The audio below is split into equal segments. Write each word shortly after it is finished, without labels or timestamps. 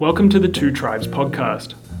Welcome to the Two Tribes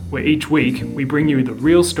podcast, where each week we bring you the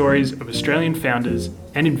real stories of Australian founders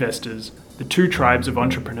and investors, the two tribes of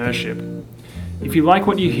entrepreneurship. If you like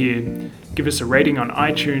what you hear, give us a rating on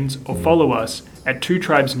iTunes or follow us at Two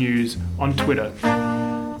Tribes News on Twitter.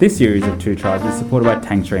 This series of Two Tribes is supported by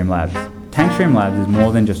Tankstream Labs. Tankstream Labs is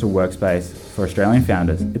more than just a workspace for Australian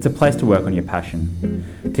founders, it's a place to work on your passion.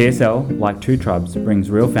 TSL, like Two Tribes, brings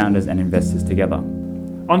real founders and investors together.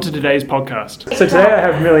 On to today's podcast. So today I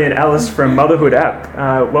have Millie and Alice from Motherhood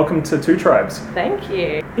App. Welcome to Two Tribes. Thank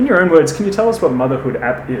you. In your own words, can you tell us what Motherhood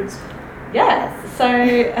App is? Yes, so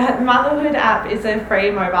Motherhood App is a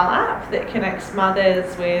free mobile app that connects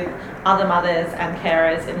mothers with other mothers and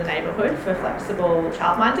carers in the neighbourhood for flexible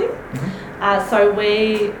childminding.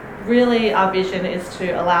 Our vision is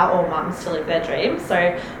to allow all mums to live their dreams. So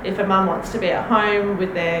if a mum wants to be at home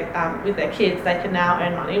with their kids, they can now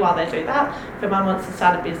earn money while they do that. If a mum wants to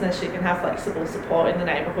start a business, she can have flexible support in the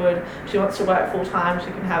neighbourhood. If she wants to work full time,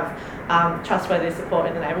 she can have trustworthy support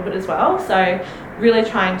in the neighbourhood as well. So really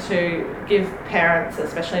trying to give parents,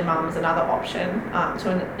 especially mums, another option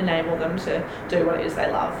to enable them to do what it is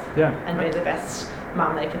they love and be the best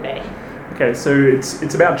mum they can be. Okay, so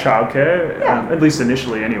it's about childcare, at least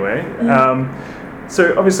initially anyway. Mm-hmm.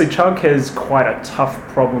 So obviously childcare is quite a tough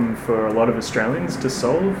problem for a lot of Australians to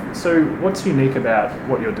solve. So what's unique about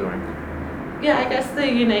what you're doing? Yeah, I guess the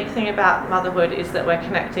unique thing about motherhood is that we're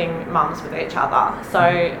connecting mums with each other.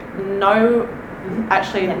 So no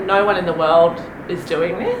one in the world is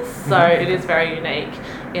doing this. So it is very unique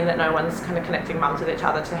in that no one's kind of connecting mums with each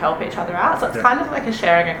other to help each other out. So it's kind of like a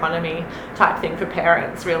sharing economy type thing for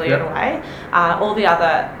parents, really, in a way. All the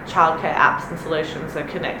other childcare apps and solutions are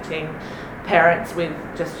connecting parents with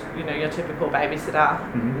just, your typical babysitter,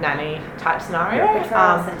 nanny type scenario,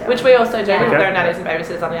 which we also do. There are nannies and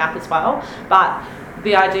babysitters on the app as well. But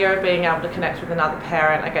the idea of being able to connect with another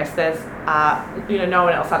parent, I guess there's, no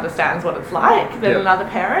one else understands what it's like than another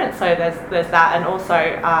parent. So there's that, and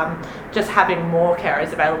also just having more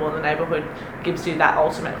carers available in the neighbourhood gives you that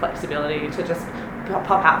ultimate flexibility to just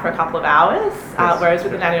pop out for a couple of hours. Whereas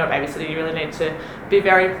with a nanny or babysitter, you really need to be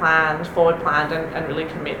very forward planned, and really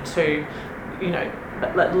commit to,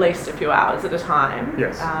 at least a few hours at a time.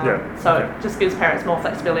 It just gives parents more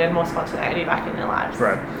flexibility and more spontaneity back in their lives.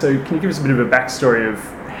 Right. So can you give us a bit of a backstory of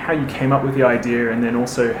how you came up with the idea, and then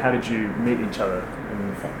also how did you meet each other?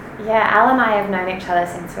 Yeah, Al and I have known each other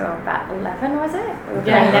since we were about 11, was it? We were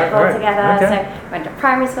playing netball together, so we went to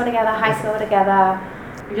primary school together, high school together.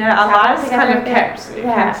 Yeah, our lives kind of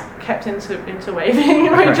kept interweaving.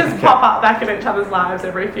 We just pop up back in each other's lives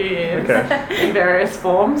every few years in various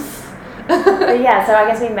forms. So I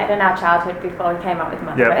guess we met in our childhood before we came up with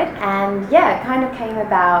Motherhood, and it kind of came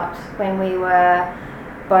about when we were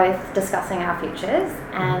both discussing our futures,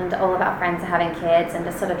 and all of our friends are having kids, and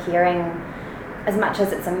just sort of hearing, as much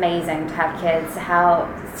as it's amazing to have kids, how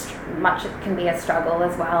much it can be a struggle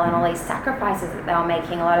as well, and all these sacrifices that they were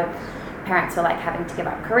making. A lot of parents were having to give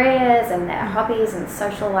up careers and their hobbies and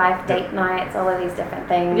social life, date nights, all of these different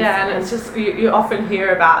things. Yeah, and it's just, you often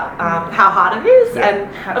hear about how hard it is, and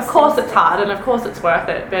of course it's hard, and of course it's worth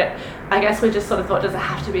it, but I guess we just sort of thought, does it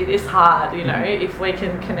have to be this hard, if we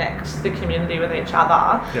can connect the community with each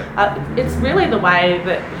other? It's really the way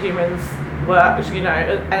that humans work,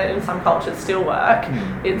 and in some cultures still work.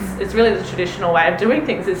 It's really the traditional way of doing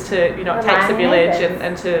things, is to, it takes a village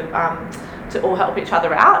and to all help each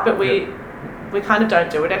other out, but we kind of don't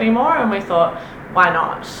do it anymore, and we thought, why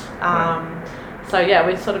not?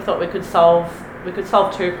 We sort of thought we could solve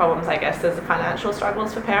two problems, I guess. There's the financial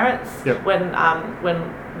struggles for parents when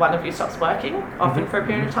one of you stops working, often for a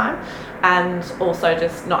period of time, and also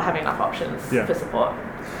just not having enough options for support.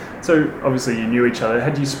 So obviously you knew each other.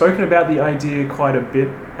 Had you spoken about the idea quite a bit,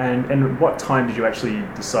 and what time did you actually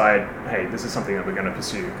decide, hey, this is something that we're going to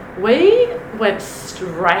pursue? We went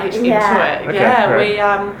straight into it.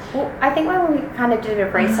 I think when we kind of did a bit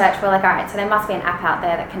of research, we're like, all right, so there must be an app out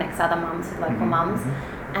there that connects other mums with local mums.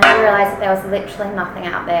 And we realised that there was literally nothing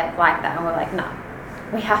out there like that, and we're like, no.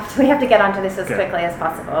 We have to get onto this as quickly as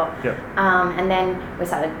possible. And then we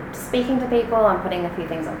started speaking to people and putting a few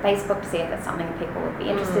things on Facebook to see if it's something people would be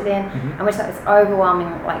interested in. And we just got this overwhelming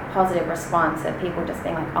positive response of people just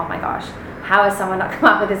being like, oh my gosh, how has someone not come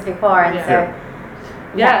up with this before? And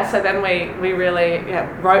so then we really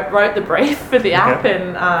wrote the brief for the app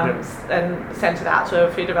and sent it out to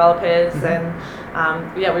a few developers, and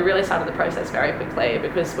we really started the process very quickly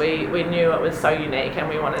because we knew it was so unique, and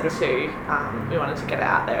we wanted to get it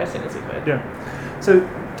out there as soon as we could. So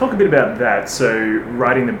talk a bit about that. So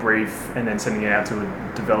writing the brief and then sending it out to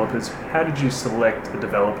developers. How did you select a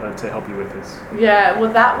developer to help you with this? Yeah,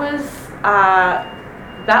 well, that was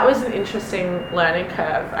that was an interesting learning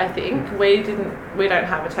curve. I think we don't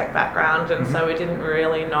have a tech background, and so we didn't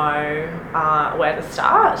really know where to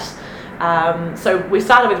start. So we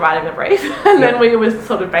started with writing the brief, and then we were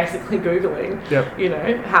sort of basically Googling, you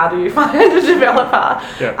know, how do you find a developer,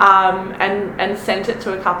 and sent it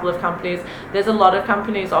to a couple of companies. There's a lot of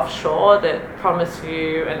companies offshore that promise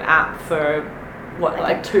you an app for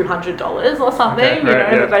like $200 or something,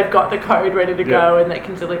 that they've got the code ready to go and they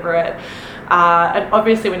can deliver it. And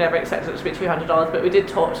obviously we never expected it to be $200, but we did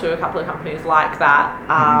talk to a couple of companies like that,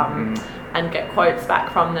 and get quotes back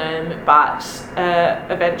from them. But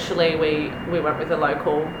eventually we went with a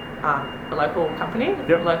local company,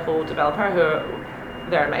 local developer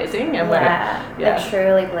they're amazing, and they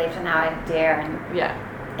truly believed in our idea, and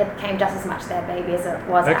it became just as much their baby as it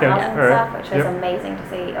was ours and stuff, which was amazing to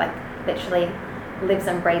see. Like literally lives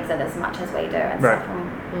and breathes it as much as we do, and stuff.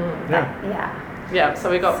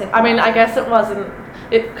 So we got. I mean, I guess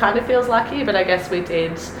it kind of feels lucky, but I guess we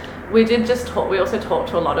did just talk. We also talked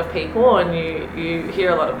to a lot of people, and you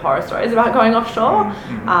hear a lot of horror stories about going offshore.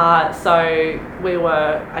 So we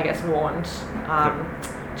were, I guess, warned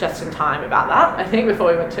just in time about that, I think,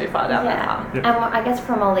 before we went too far down that path. And I guess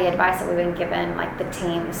from all the advice that we've been given, like the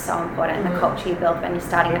team is so important, and the culture you build when you're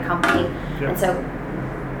starting a company. And so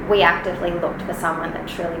we actively looked for someone that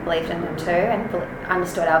truly believed in it too, and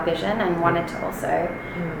understood our vision, and wanted to also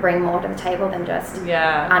bring more to the table than just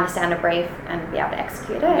understand a brief and be able to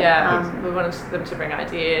execute it. We wanted them to bring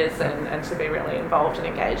ideas and to be really involved and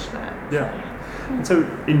engaged in it. And so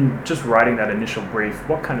in just writing that initial brief,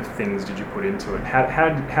 what kind of things did you put into it?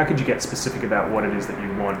 How could you get specific about what it is that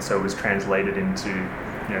you want, so it was translated into,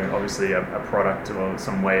 you know, obviously a product or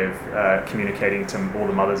some way of communicating to all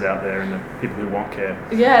the mothers out there and the people who want care?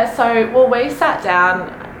 We sat down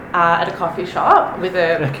at a coffee shop with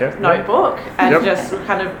a notebook and just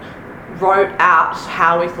kind of wrote out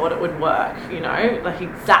how we thought it would work, you know, like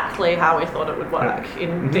exactly how we thought it would work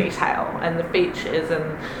in detail, and the features and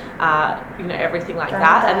you know, everything like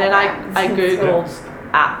that. And then I googled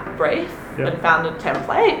app brief and found a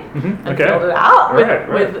template and filled it out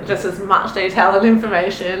with just as much detail and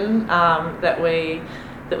information that we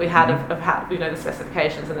had of how, you know, the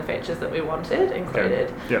specifications and the features that we wanted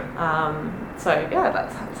included. That's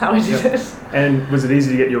how we did it. And was it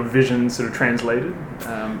easy to get your vision sort of translated?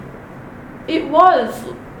 It was.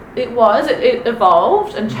 It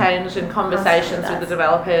evolved and changed in conversations with the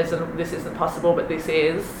developers, and this isn't possible, but this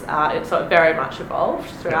is. It sort of very much evolved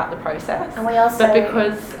throughout the process. And we also, but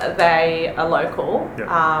because they are local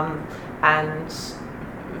and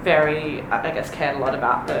very, I guess, cared a lot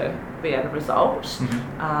about the end result.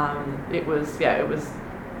 It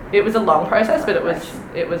was a long process, but it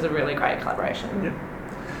was a really great collaboration.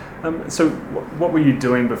 So what were you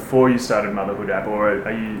doing before you started Motherhood App, or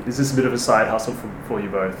is this a bit of a side hustle for you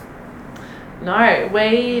both? No,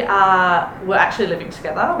 we were actually living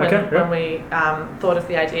together when we thought of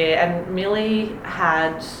the idea, and Millie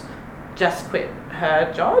had just quit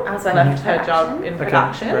her job, left her job in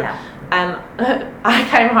production, and I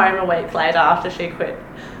came home a week later after she quit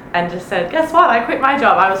and just said, guess what, I quit my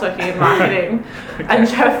job. I was working in marketing. And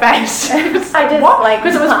her face, I just what?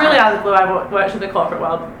 Because it was really out of the blue. I worked in the corporate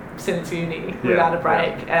world since uni without a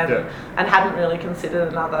break and hadn't really considered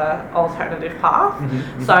another alternative path.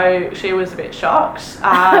 So she was a bit shocked.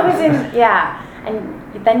 I was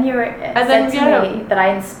and then you said to me that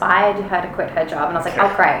I inspired her to quit her job, and I was like,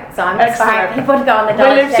 oh great, so I'm inspiring people to go on the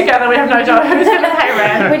job. We live together, we have no job, who's going to pay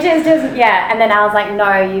rent? Which is just, and then I was like,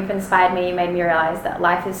 no, you've inspired me, you made me realise that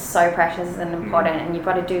life is so precious and important, and you've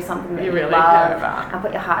got to do something that you really love and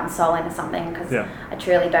put your heart and soul into something, because I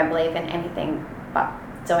truly don't believe in anything but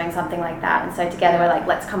doing something like that. And so together we're like,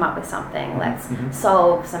 let's come up with something, let's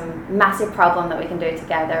solve some massive problem that we can do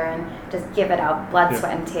together, and just give it our blood,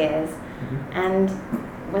 sweat and tears. And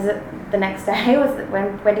was it the next day?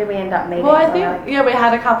 When did we end up meeting? Well, I think we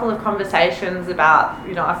had a couple of conversations about,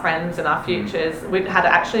 you know, our friends and our futures. We'd had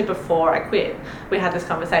it actually before I quit. We had this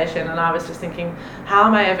conversation, and I was just thinking, how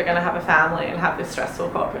am I ever going to have a family and have this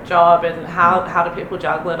stressful corporate job, and how do people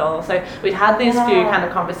juggle it all? So we'd had these few kind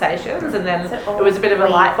of conversations, and then it was a bit of a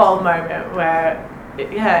light bulb moment where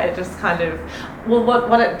it just kind of, well,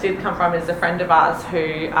 what it did come from is a friend of ours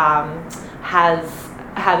who has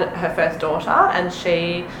had her first daughter, and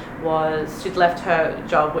she'd left her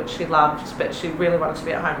job, which she loved, but she really wanted to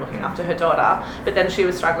be at home looking after her daughter, but then she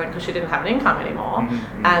was struggling because she didn't have an income anymore,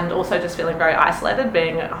 and also just feeling very isolated,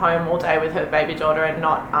 being at home all day with her baby daughter and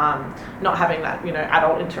not having that, you know,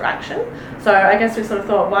 adult interaction. So I guess we sort of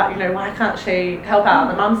thought, why can't she help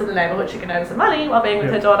out the mums in the neighbourhood? She can earn some money while being with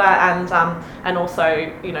her daughter, and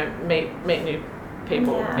also, you know, meet new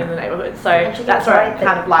people in the neighbourhood. So And that's where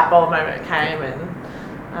kind of light bulb moment came, and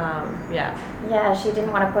Yeah, she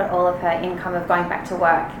didn't want to put all of her income of going back to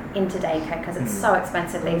work into daycare because it's so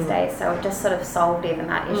expensive these days. So it just sort of solved even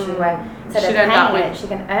that issue where instead of paying it, she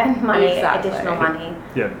can earn money, additional money.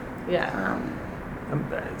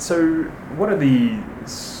 So what are the...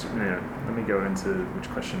 let me go into which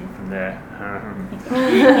question from there.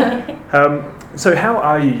 So how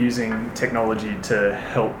are you using technology to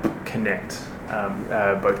help connect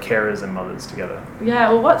both carers and mothers together? Yeah,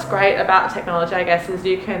 well, what's great about technology, I guess, is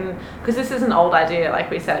you can, because this is an old idea, like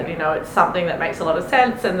we said, it's something that makes a lot of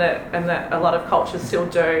sense and that a lot of cultures still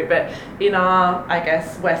do, but in our, I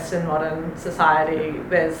guess, Western modern society,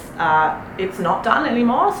 it's not done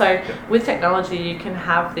anymore. So with technology, you can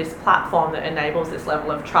have this platform that enables this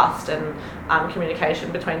level of trust and communication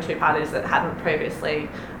between two parties that hadn't previously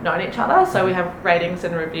known each other. So we have ratings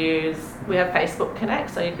and reviews. We have Facebook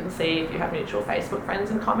Connect, so you can see if you have mutual Facebook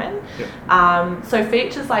friends in common. So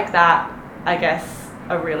features like that, I guess,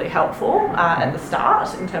 are really helpful at the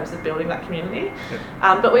start in terms of building that community.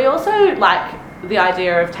 But we also like the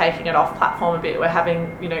idea of taking it off platform a bit. We're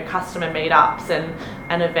having customer meetups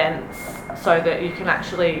and events so that you can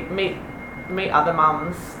actually meet other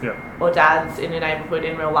mums or dads in your neighbourhood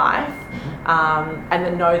in real life, and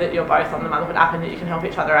then know that you're both on the Motherhood app and that you can help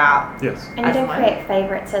each other out. Yes. And you can create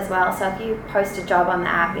favourites as well. So if you post a job on the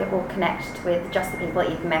app, it will connect with just the people that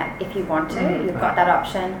you've met if you want to. You've got that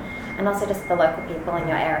option. And also just the local people in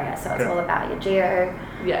your area. So it's all about your geo,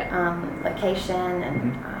 location,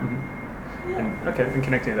 and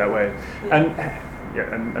connecting it that way. And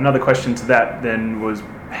another question to that then was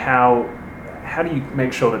how do you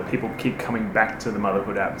make sure that people keep coming back to the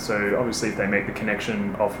Motherhood app? So obviously if they make the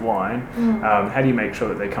connection offline, how do you make sure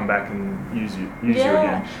that they come back and use you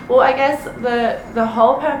again? Well, I guess the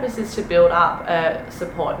whole purpose is to build up a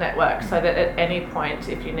support network so that at any point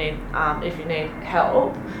if you need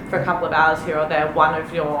help for a couple of hours here or there, one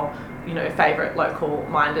of your favourite local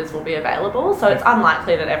minders will be available. So it's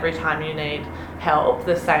unlikely that every time you need help,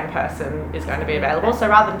 the same person is going to be available. So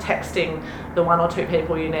rather than texting the one or two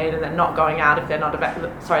people you need and then not going out if they're not available,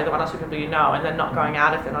 the one or two people you know and then not going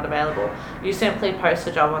out if they're not available, you simply post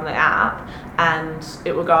a job on the app and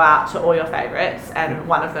it will go out to all your favourites and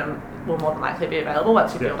one of them will more than likely be available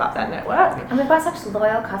once you build up that network. And we've got such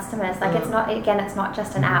loyal customers. Like it's not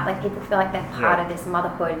just an app. Like people feel like they're part of this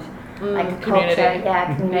motherhood community. Culture,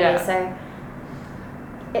 community. So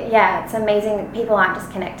it's amazing. People aren't just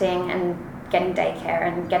connecting and getting daycare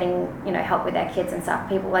and getting help with their kids and stuff.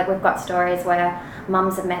 People we've got stories where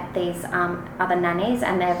mums have met these other nannies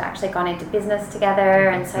and they've actually gone into business together,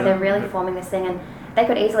 and so they're really forming this thing. And they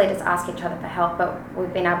could easily just ask each other for help, but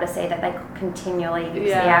we've been able to see that they continually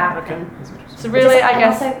use the app. So really, I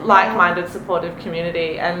guess, like-minded, supportive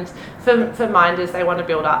community. And for minders, they want to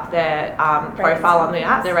build up their profile on the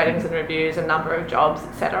app, their ratings and reviews, and number of jobs,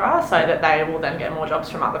 etc., so that they will then get more jobs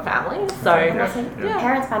from other families. So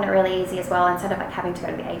parents find it really easy as well. Instead of having to go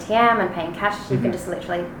to the ATM and paying cash, you can just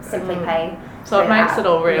literally simply pay. So it makes it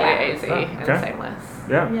all really easy and seamless.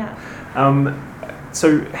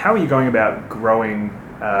 So how are you going about growing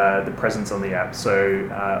the presence on the app? So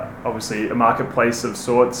obviously a marketplace of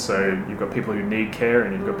sorts, so you've got people who need care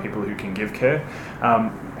and you've got people who can give care.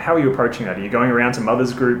 How are you approaching that? Are you going around to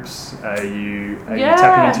mothers groups? Are you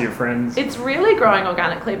tapping into your friends? It's really growing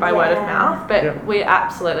organically by word of mouth, but we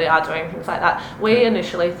absolutely are doing things like that. We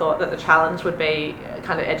initially thought that the challenge would be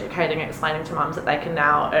kind of educating and explaining to mums that they can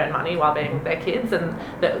now earn money while being with their kids, and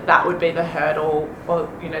that would be the hurdle or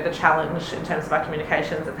the challenge in terms of our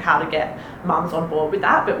communications of how to get mums on board with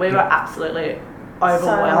that. But we were absolutely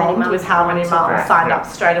overwhelmed with how many mums signed up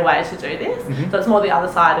straight away to do this. So it's more the other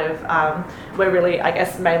side of we're really, I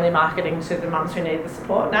guess, mainly marketing to the mums who need the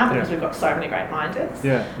support now because we've got so many great minders.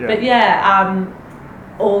 But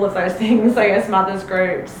all of those things, I guess, mothers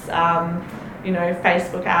groups,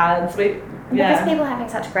 Facebook ads. Because people are having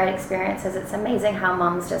such great experiences, it's amazing how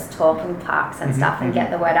mums just talk in parks and stuff and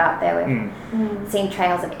get the word out there. We've seen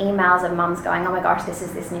trails of emails of mums going, oh my gosh, this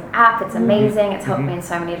is this new app, it's amazing, it's helped me in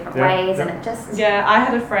so many different ways, and it just... Yeah, I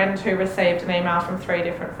had a friend who received an email from 3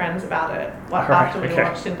 different friends about it after we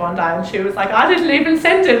launched in Bondi, and she was like, I didn't even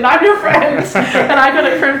send it, I'm your friend, and I got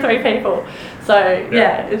it from 3 people. So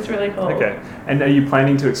it's really cool. Okay, and are you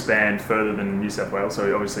planning to expand further than New South Wales?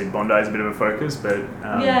 So obviously Bondi is a bit of a focus, but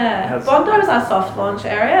Bondi was our soft launch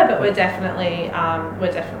area, but we're definitely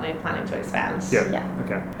planning to expand.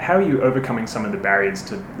 Okay. How are you overcoming some of the barriers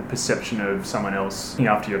to the perception of someone else looking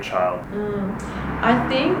after your child? I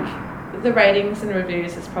think the ratings and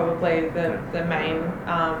reviews is probably the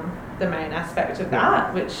main aspect of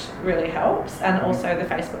that, which really helps, and also the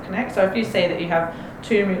Facebook Connect. So if you see that you have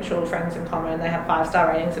 2 mutual friends in common, they have 5-star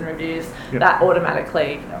ratings and reviews, that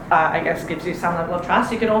automatically, I guess, gives you some level of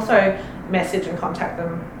trust. You can also message and contact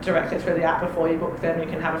them directly through the app before you book them. You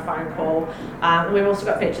can have a phone call. We've also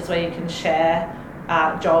got features where you can share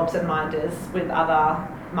jobs and minders with other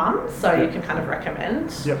mums, so you can kind of recommend.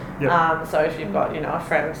 So if you've got a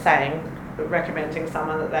friend recommending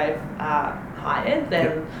someone that they've hired,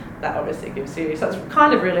 then that obviously gives you. So it's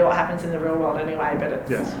kind of really what happens in the real world anyway, but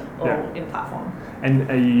it's all in platform. And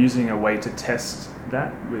are you using a way to test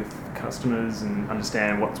that with customers and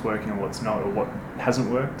understand what's working and what's not, or what hasn't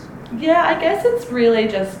worked? Yeah, I guess it's really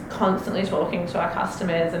just constantly talking to our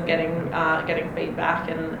customers and getting feedback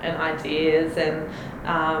and ideas, and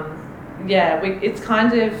it's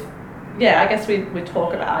kind of. Yeah, I guess we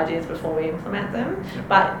talk about ideas before we implement them,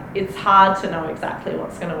 but it's hard to know exactly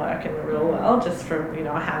what's going to work in the real world just from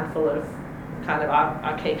a handful of kind of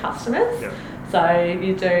our key customers. So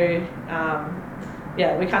you do,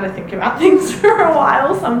 we kind of think about things for a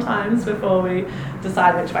while sometimes before we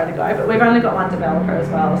decide which way to go. But we've only got one developer as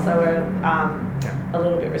well, so we're a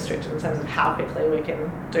little bit restricted in terms of how quickly we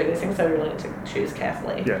can do these things. So we really need to choose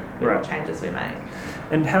carefully what changes we make.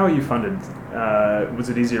 And how are you funded? Was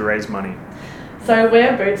it easier to raise money? So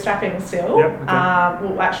we're bootstrapping still.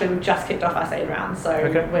 We've just kicked off our seed round, so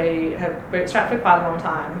we have bootstrapped for quite a long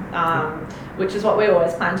time, which is what we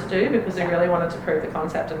always planned to do because we really wanted to prove the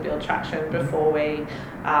concept and build traction before we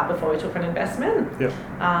took an investment.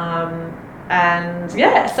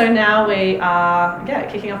 So now we are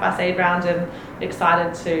kicking off our seed round and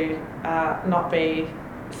excited to not be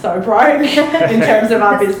so broke in terms of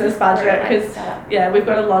our business budget, because we've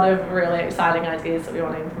got a lot of really exciting ideas that we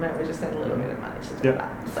want to implement. We just need a little bit of money to do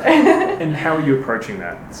that. So. And how are you approaching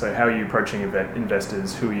that? So how are you approaching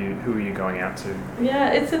investors? Who are you going out to?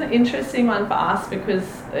 Yeah, it's an interesting one for us because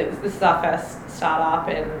this is our first startup,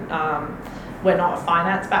 and we're not a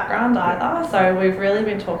finance background either. So we've really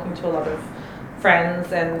been talking to a lot of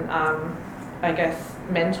friends and I guess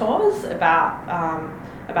mentors about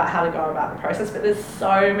how to go about the process, but there's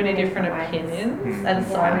so many different opinions and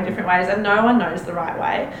so many different ways, and no one knows the right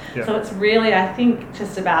way. So it's really, I think,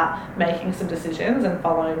 just about making some decisions and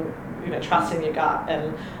following, trusting your gut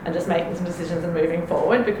and just making some decisions and moving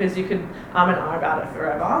forward, because you could and about it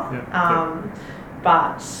forever.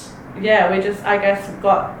 But we just, I guess,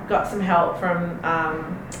 got some help from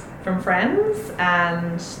friends,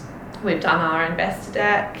 and we've done our investor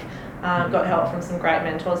deck. Got help from some great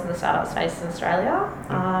mentors in the startup space in Australia,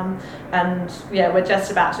 we're just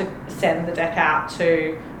about to send the deck out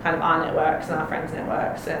to kind of our networks and our friends'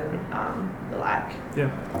 networks and the like.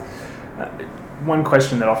 One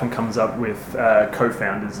question that often comes up with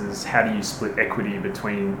co-founders is, how do you split equity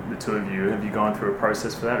between the two of you? Have you gone through a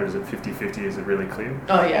process for that, or is it 50-50? Is it really clear?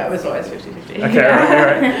 Oh yeah, it was always 50-50. Okay,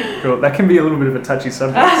 right. Cool. That can be a little bit of a touchy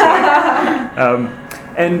subject.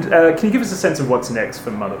 And can you give us a sense of what's next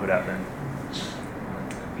for Motherhood App then?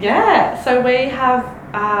 Yeah, so we have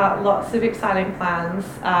lots of exciting plans.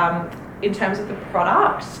 In terms of the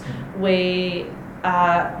product, we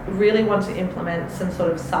really want to implement some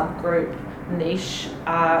sort of subgroup niche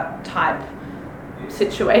type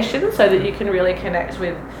situation, so that you can really connect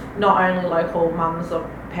with not only local mums or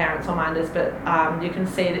parents or minders, but you can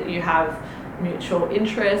see that you have mutual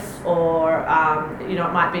interests, or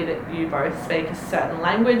it might be that you both speak a certain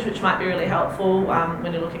language, which might be really helpful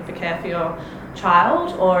when you're looking for care for your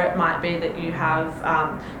child, or it might be that you have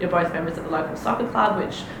you're both members of the local soccer club,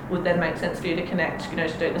 which would then make sense for you to connect, to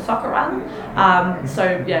do the soccer run.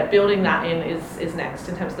 Building that in is next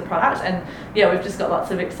in terms of the product, and we've just got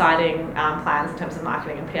lots of exciting plans in terms of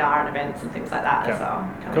marketing and PR and events and things like that as well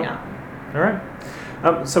coming up. All right.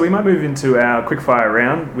 So we might move into our quickfire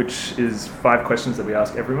round, which is 5 questions that we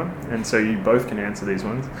ask everyone, and so you both can answer these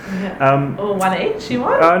ones. One each, you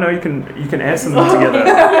want? Oh no, you can answer them together.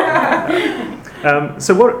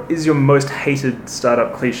 So what is your most hated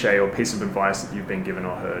startup cliche or piece of advice that you've been given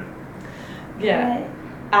or heard? Probably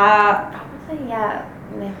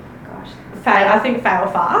gosh. I think fail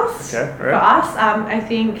fast. Okay, right. For us, I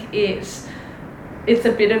think it's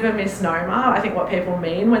a bit of a misnomer. I think what people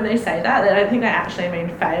mean when they say that, I don't think they actually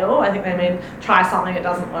mean fail. I think they mean try something, it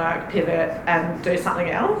doesn't work, pivot and do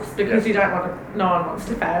something else, because no one wants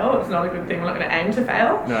to fail. It's not a good thing. We're not going to aim to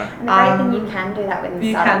fail. No. And the great thing, you can do that with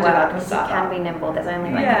the startup world, because you can be nimble. There's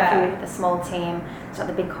only a small team. It's not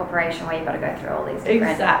the big corporation where you've got to go through all these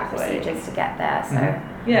different procedures to get there.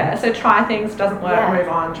 So so try things, doesn't work, move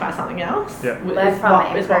on, try something else. Learn from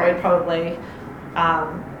it. Is what we'd probably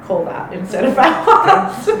call that instead of fail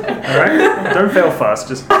fast. All right. Don't fail fast.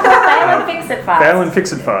 Just Fail and fix it fast. fail and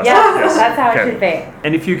fix it fast. Yeah, Yes. that's how Okay. it should be.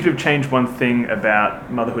 And if you could have changed one thing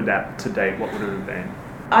about Motherhood app to date, what would it have been?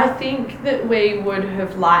 I think that we would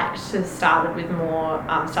have liked to have started with more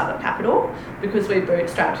startup capital, because we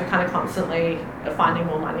bootstrapped to kind of constantly finding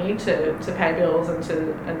more money to pay bills and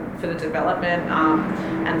for the development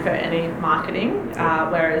and for any marketing.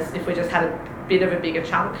 Whereas if we just had a bit of a bigger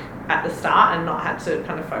chunk at the start and not had to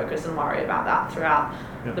kind of focus and worry about that throughout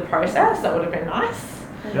the process, that would have been nice.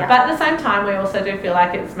 Yeah. But at the same time, we also do feel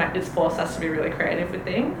like it's forced us to be really creative with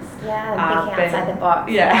things. Yeah, thinking outside the box.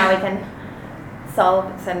 Yeah. How we can solve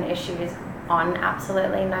certain issues on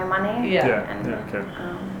absolutely no money. Yeah.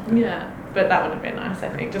 Okay. Yeah, but that would have been nice, I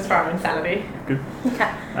think, just for our insanity. Good.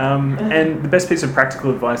 Yeah. And the best piece of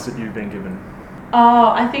practical advice that you've been given? Oh,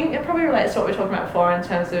 I think it probably relates to what we were talking about before in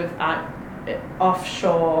terms of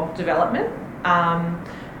offshore development.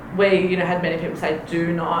 We had many people say,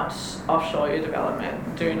 do not offshore your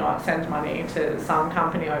development. Do not send money to some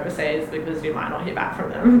company overseas because you might not hear back from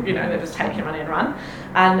them. They just take your money and run.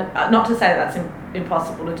 And not to say that's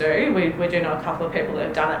impossible to do. We do know a couple of people that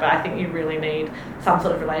have done it, but I think you really need some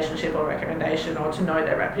sort of relationship or recommendation, or to know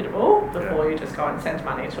they're reputable before you just go and send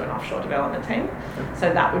money to an offshore development team.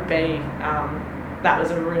 So that would be, that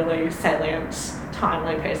was a really salient,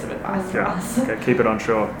 timely piece of advice for us. Okay, keep it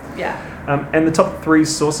onshore. Yeah. And the top 3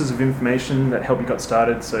 sources of information that help you got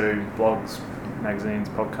started, so blogs, magazines,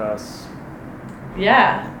 podcasts.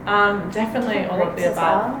 Yeah, definitely all of Groups the as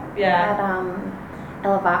above. well. Yeah. At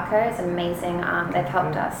Elavaco is amazing. They've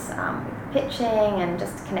helped us with pitching and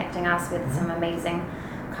just connecting us with some amazing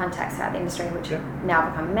contacts throughout the industry, which have now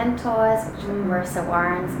become mentors. Which Marissa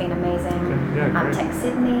Warren's been amazing. Okay. Yeah, great. Tech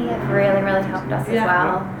Sydney have really helped us as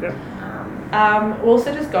well.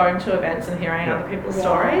 Also just going to events and hearing other people's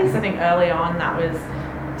stories. I think early on that was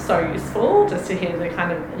so useful, just to hear the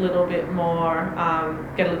kind of little bit more,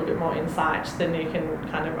 get a little bit more insight than you can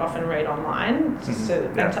kind of often read online, just to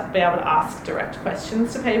be able to ask direct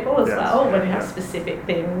questions to people as well when you have specific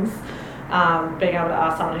things. Being able to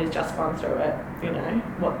ask someone who's just gone through it,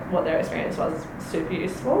 what their experience was, super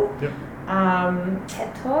useful. Yep.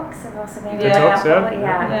 TED Talks have also been TED Talks,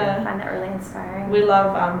 I find that really inspiring. We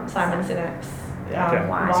love Simon Sinek's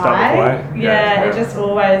Why. Start with why. Yeah, it just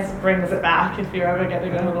always brings it back if you're ever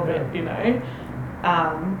getting a little bit,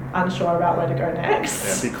 unsure about where to go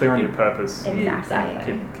next. Yeah, be clear on your purpose.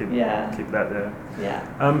 Exactly. Keep that there. Yeah.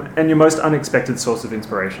 And your most unexpected source of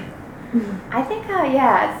inspiration? I think,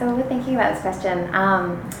 so we're thinking about this question.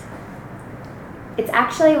 It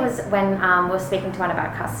actually was when we were speaking to one of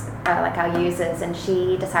our our users, and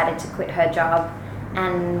she decided to quit her job,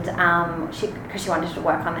 and because she wanted to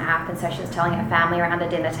work on the app, and so she was telling her family around a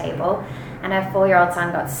dinner table, and her 4-year-old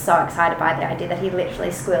son got so excited by the idea that he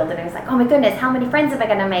literally squealed, and he was like, "Oh my goodness, how many friends am I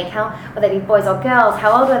going to make? Will they be boys or girls?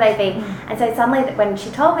 How old will they be?" And so suddenly, when she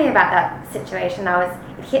told me about that situation, it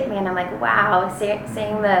hit me, and I'm like, wow, seeing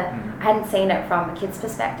I hadn't seen it from a kid's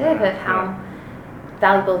perspective of how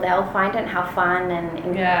valuable they'll find it, and how fun and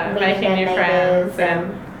meeting making their new neighbours, friends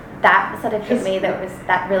and that sort of hit me.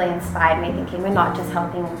 That really inspired me, thinking we're not just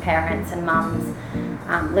helping parents and mums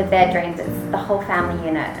live their dreams, it's the whole family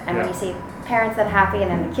unit. And when you see parents that are happy and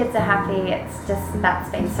then the kids are happy, it's just, that's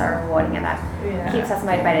been so rewarding, and that keeps us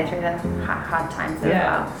motivated through the hard times as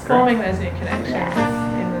well. Forming those new connections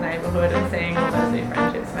in the neighbourhood and seeing all those new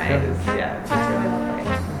friendships made is it's really lovely.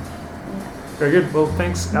 Very good. Well,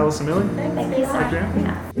 thanks, Alice and Millie. Thank you so much for having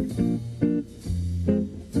us.